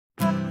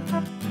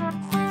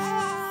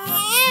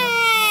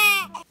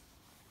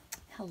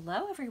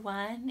Hello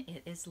everyone,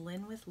 it is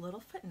Lynn with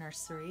Littlefoot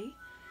Nursery.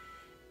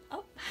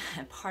 Oh,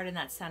 pardon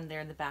that sound there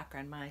in the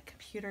background. My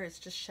computer is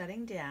just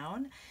shutting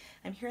down.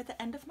 I'm here at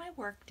the end of my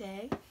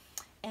workday,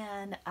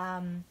 and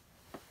I'm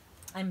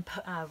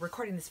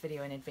recording this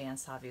video in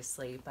advance,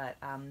 obviously, but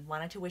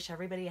wanted to wish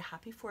everybody a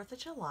happy 4th of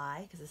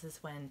July, because this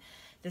is when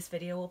this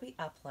video will be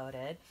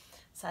uploaded.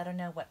 So I don't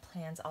know what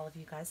plans all of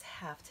you guys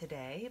have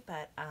today,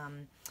 but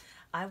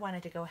I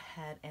wanted to go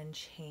ahead and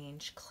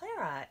change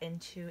Clara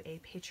into a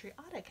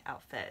patriotic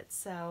outfit.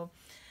 So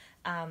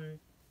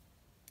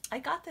I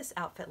got this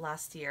outfit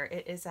last year.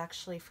 It is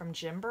actually from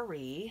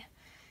Gymboree.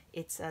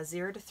 It's a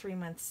 0 to 3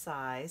 month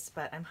size,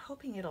 but I'm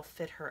hoping it'll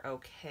fit her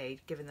okay,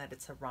 given that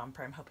it's a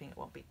romper. I'm hoping it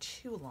won't be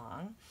too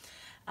long.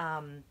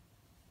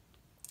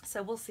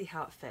 So we'll see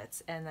how it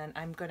fits. And then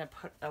I'm going to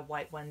put a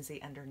white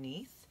onesie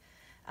underneath.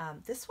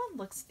 This one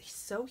looks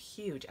so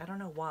huge. I don't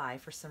know why,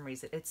 for some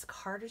reason. It's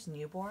Carter's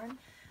newborn,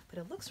 but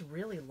it looks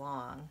really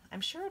long.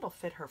 I'm sure it'll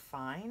fit her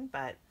fine,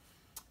 but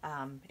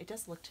it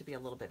does look to be a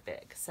little bit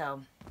big.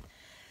 So,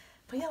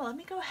 but yeah, let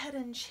me go ahead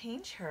and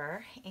change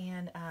her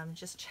and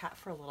just chat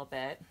for a little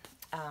bit.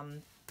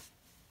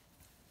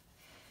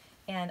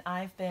 And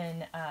I've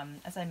been,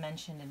 as I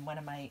mentioned in one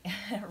of my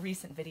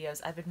recent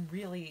videos, I've been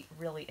really,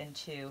 really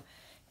into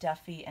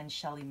Duffy and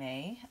Shelly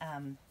Mae,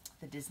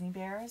 the Disney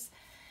Bears.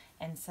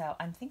 And so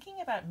I'm thinking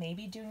about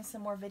maybe doing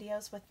some more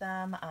videos with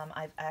them.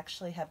 I've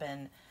actually have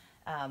been,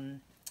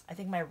 I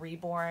think my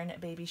Reborn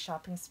baby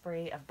shopping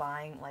spree of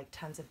buying like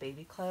tons of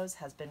baby clothes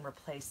has been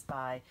replaced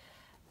by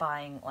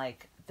buying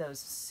like those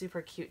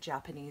super cute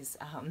Japanese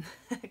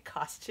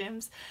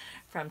costumes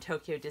from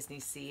Tokyo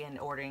Disney Sea, and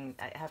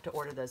I have to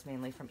order those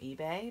mainly from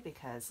eBay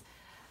because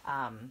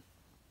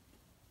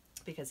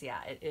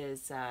yeah, it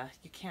is,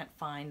 you can't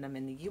find them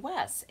in the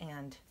US.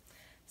 And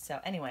so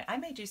anyway, I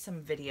may do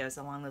some videos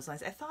along those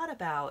lines. I thought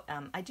about,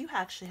 I do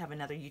actually have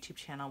another YouTube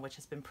channel which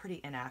has been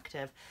pretty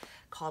inactive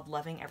called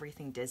Loving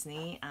Everything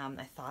Disney.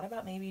 I thought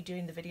about maybe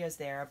doing the videos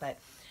there, but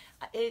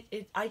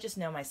I just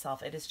know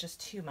myself, it is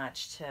just too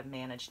much to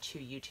manage 2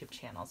 YouTube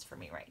channels for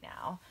me right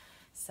now.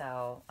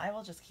 So I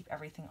will just keep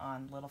everything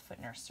on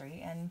Littlefoot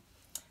Nursery. And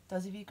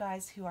those of you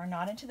guys who are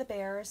not into the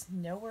bears,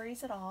 no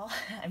worries at all.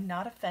 I'm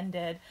not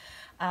offended.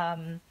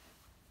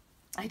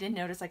 I did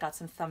notice I got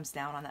some thumbs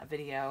down on that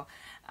video,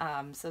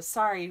 so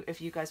sorry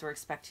if you guys were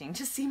expecting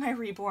to see my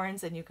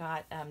Reborns and you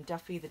got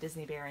Duffy the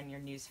Disney Bear in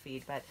your news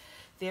feed, but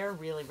they're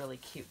really, really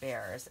cute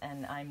bears,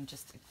 and I'm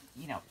just,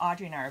 you know,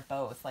 Audrey and I are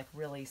both like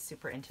really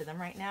super into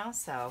them right now.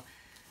 So,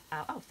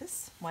 oh,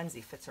 this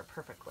onesie fits her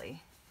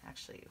perfectly.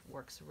 Actually,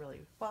 works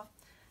really well.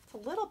 It's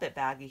a little bit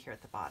baggy here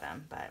at the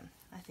bottom, but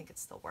I think it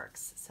still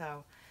works.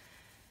 So,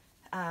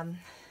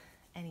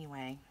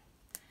 anyway.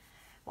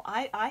 Well,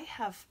 I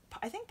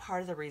think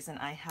part of the reason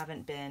I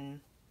haven't been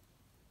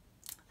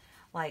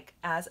like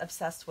as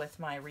obsessed with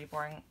my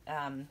Reborn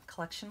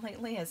collection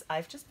lately is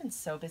I've just been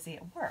so busy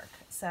at work.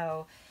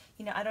 So,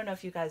 you know, I don't know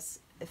if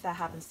that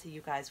happens to you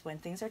guys when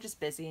things are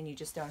just busy and you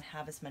just don't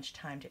have as much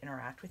time to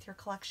interact with your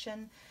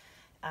collection.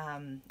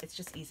 It's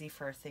just easy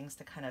for things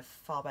to kind of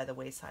fall by the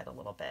wayside a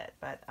little bit.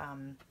 But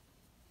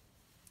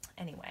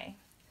anyway,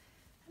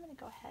 I'm going to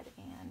go ahead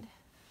and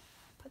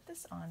put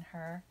this on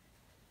her.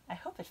 I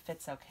hope it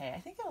fits okay. I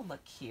think it'll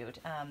look cute.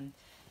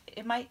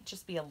 It might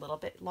just be a little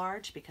bit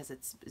large because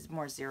it's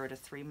more 0 to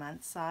 3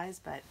 month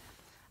size, but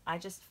I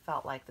just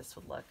felt like this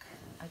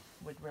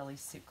would really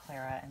suit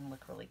Clara and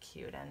look really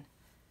cute. And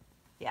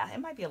yeah, it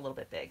might be a little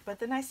bit big, but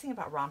the nice thing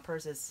about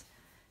rompers is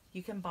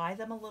you can buy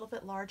them a little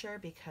bit larger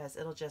because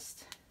it'll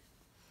just,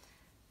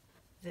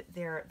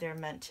 they're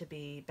meant to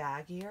be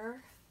baggier.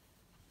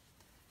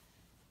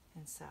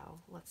 And so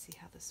let's see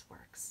how this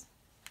works.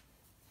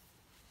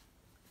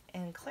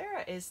 And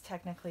Clara is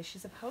technically,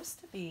 she's supposed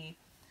to be,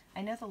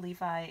 I know the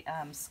Levi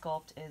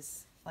sculpt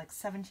is like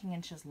 17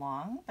 inches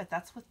long, but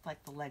that's with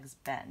like the legs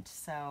bent.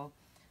 So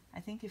I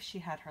think if she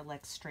had her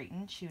legs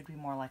straightened, she would be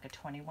more like a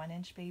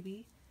 21-inch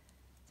baby.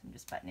 So I'm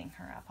just buttoning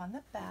her up on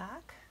the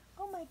back.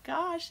 Oh my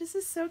gosh, this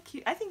is so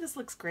cute. I think this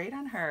looks great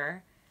on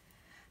her.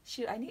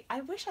 Shoot,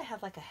 I wish I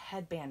had like a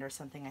headband or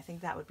something. I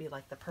think that would be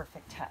like the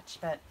perfect touch,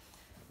 but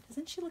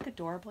doesn't she look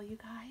adorable, you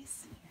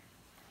guys? Here,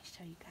 let me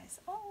show you guys.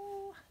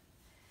 Oh.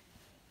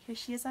 Here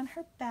she is on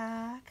her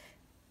back.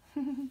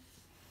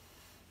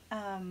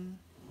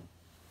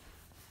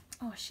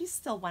 Oh, she's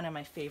still one of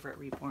my favorite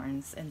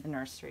Reborns in the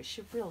nursery.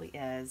 She really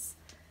is.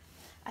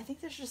 I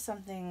think there's just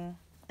something,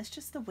 it's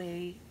just the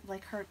way,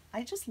 like her,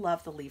 I just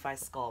love the Levi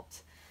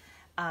sculpt.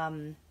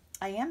 I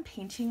am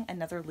painting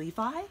another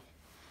Levi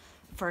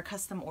for a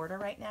custom order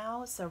right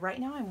now. So right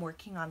now I'm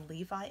working on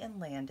Levi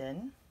and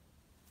Landon.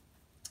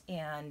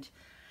 And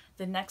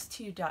the next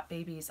 2 dot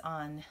babies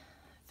on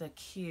the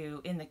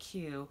queue, in the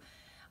queue,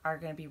 are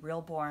going to be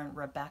Reborn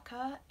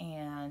Rebecca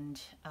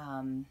and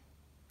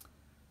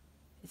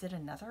is it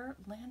another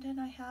Landon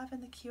I have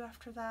in the queue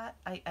after that?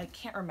 I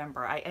can't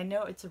remember. I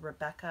know it's a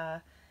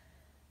Rebecca.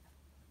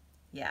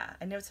 Yeah,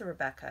 I know it's a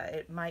Rebecca.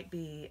 It might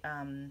be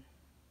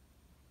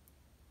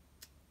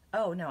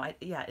oh no,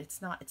 yeah,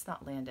 it's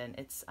not Landon.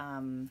 It's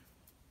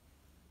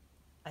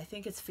I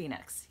think it's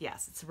Phoenix.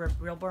 Yes, it's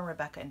Reborn,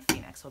 Rebecca, and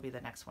Phoenix will be the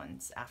next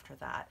ones after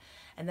that.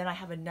 And then I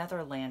have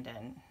another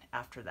Landon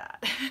after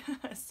that.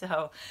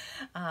 So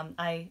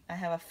I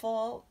have a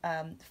full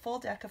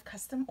deck of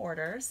custom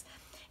orders.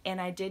 And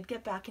I did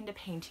get back into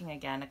painting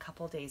again a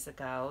couple days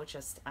ago.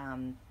 Just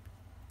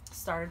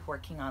started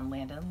working on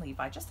Landon and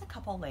Levi, just a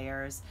couple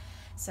layers.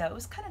 So it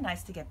was kind of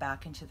nice to get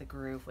back into the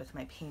groove with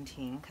my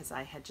painting because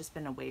I had just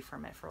been away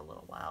from it for a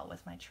little while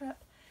with my trip.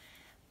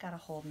 Got to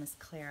hold Miss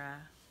Clara.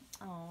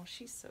 Oh,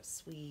 she's so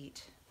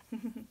sweet.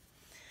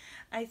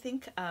 I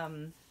think,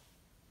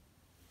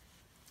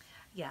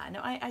 yeah, no,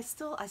 I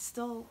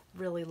still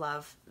really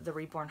love the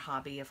Reborn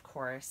hobby, of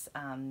course.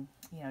 You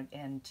know,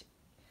 and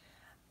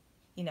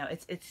you know,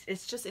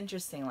 it's just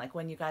interesting, like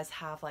when you guys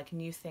have like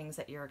new things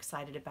that you're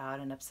excited about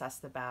and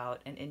obsessed about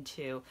and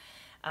into.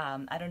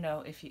 I don't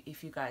know if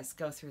you guys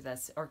go through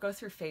this or go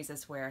through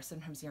phases where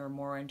sometimes you're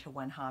more into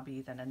one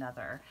hobby than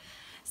another.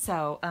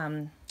 So,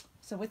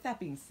 so with that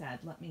being said,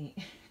 let me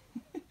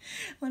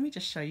let me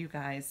just show you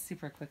guys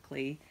super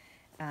quickly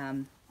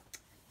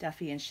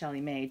Duffy and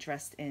Shelly Mae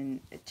dressed in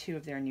two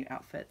of their new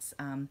outfits.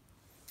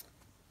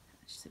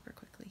 Super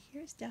quickly,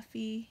 here's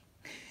Duffy.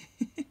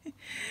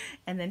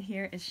 And then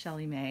here is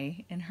Shelly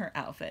Mae in her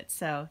outfit.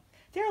 So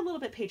they're a little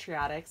bit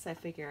patriotic, so I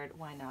figured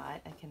why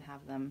not? I can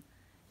have them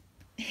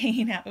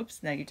hanging out.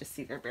 Oops, now you just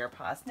see their bare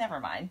paws. Never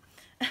mind.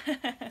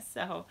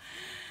 So,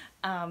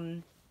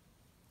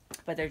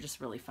 but they're just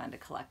really fun to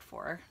collect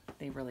for.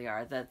 They really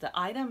are. The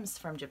items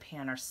from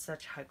Japan are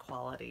such high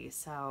quality.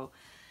 So,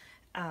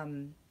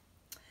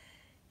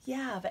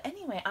 yeah, but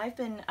anyway, I've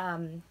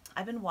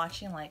been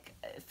watching like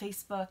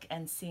Facebook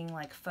and seeing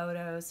like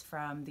photos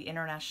from the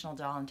International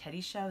Doll and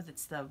Teddy Show.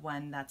 That's the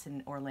one that's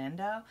in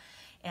Orlando.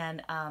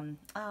 And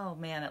oh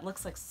man, it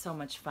looks like so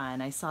much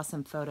fun. I saw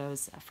some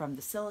photos from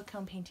the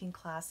silicone painting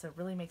class, so it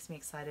really makes me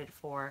excited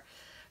for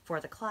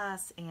the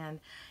class.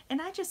 And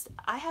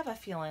I have a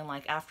feeling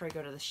like after I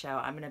go to the show,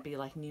 I'm going to be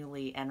like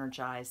newly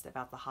energized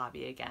about the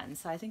hobby again.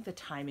 So I think the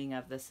timing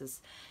of this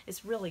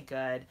is really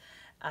good.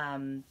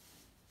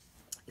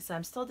 So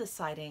I'm still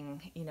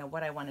deciding, you know,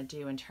 what I want to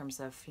do in terms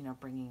of, you know,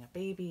 bringing a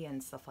baby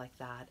and stuff like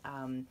that.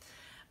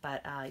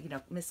 But you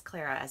know, Miss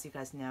Clara, as you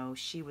guys know,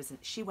 she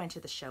went to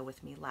the show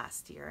with me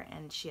last year,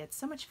 and she had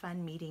so much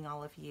fun meeting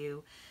all of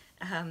you.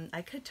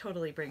 I could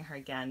totally bring her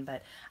again,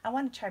 but I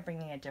want to try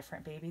bringing a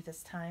different baby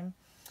this time.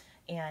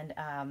 And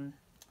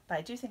but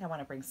I do think I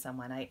want to bring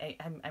someone.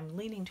 I'm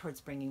leaning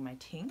towards bringing my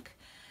Tink.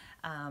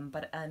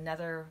 But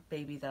another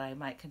baby that I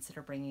might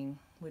consider bringing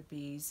would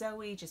be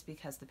Zoe, just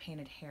because the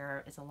painted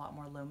hair is a lot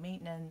more low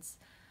maintenance.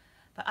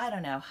 But I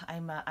don't know.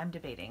 I'm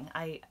debating.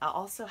 I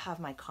also have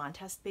my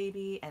contest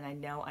baby, and I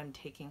know I'm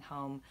taking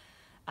home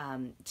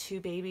 2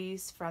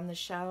 babies from the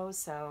show.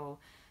 So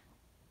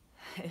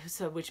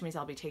which means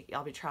I'll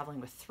be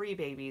traveling with 3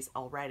 babies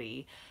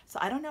already. So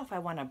I don't know if I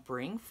want to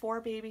bring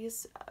 4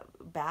 babies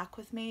back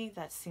with me.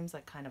 That seems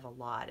like kind of a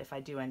lot if I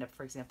do end up,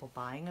 for example,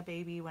 buying a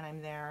baby when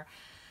I'm there.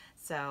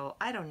 So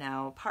I don't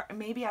know.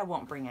 Maybe I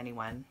won't bring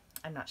anyone.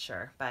 I'm not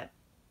sure, but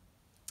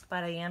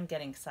I am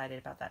getting excited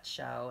about that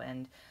show.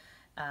 And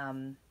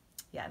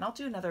yeah, and I'll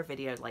do another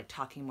video like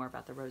talking more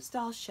about the Rose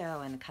Doll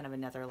Show and kind of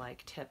another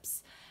like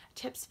tips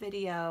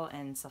video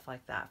and stuff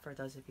like that for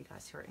those of you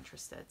guys who are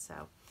interested.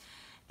 So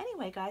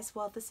anyway, guys,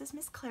 well, this is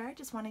Miss Clara.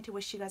 Just wanting to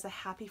wish you guys a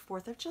happy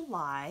 4th of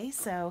July.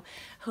 So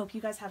hope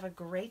you guys have a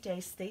great day.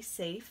 Stay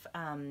safe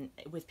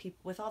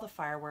with all the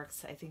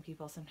fireworks. I think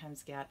people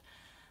sometimes get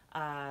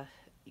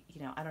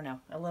you know, I don't know,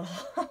 a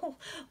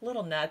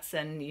little nuts,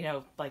 and you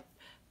know, like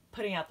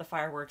putting out the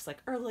fireworks like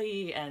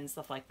early and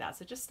stuff like that.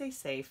 So just stay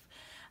safe.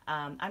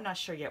 I'm not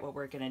sure yet what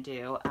we're gonna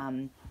do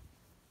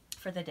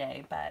for the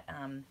day, but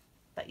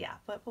yeah,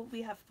 but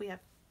we have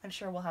I'm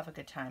sure we'll have a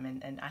good time,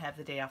 and I have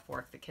the day off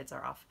work. The kids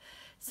are off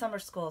summer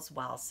school as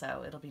well,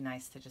 so it'll be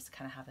nice to just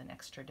kind of have an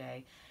extra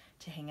day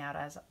to hang out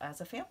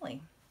as a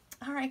family.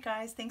 All right,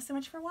 guys, thanks so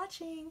much for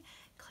watching.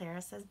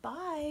 Clara says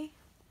bye.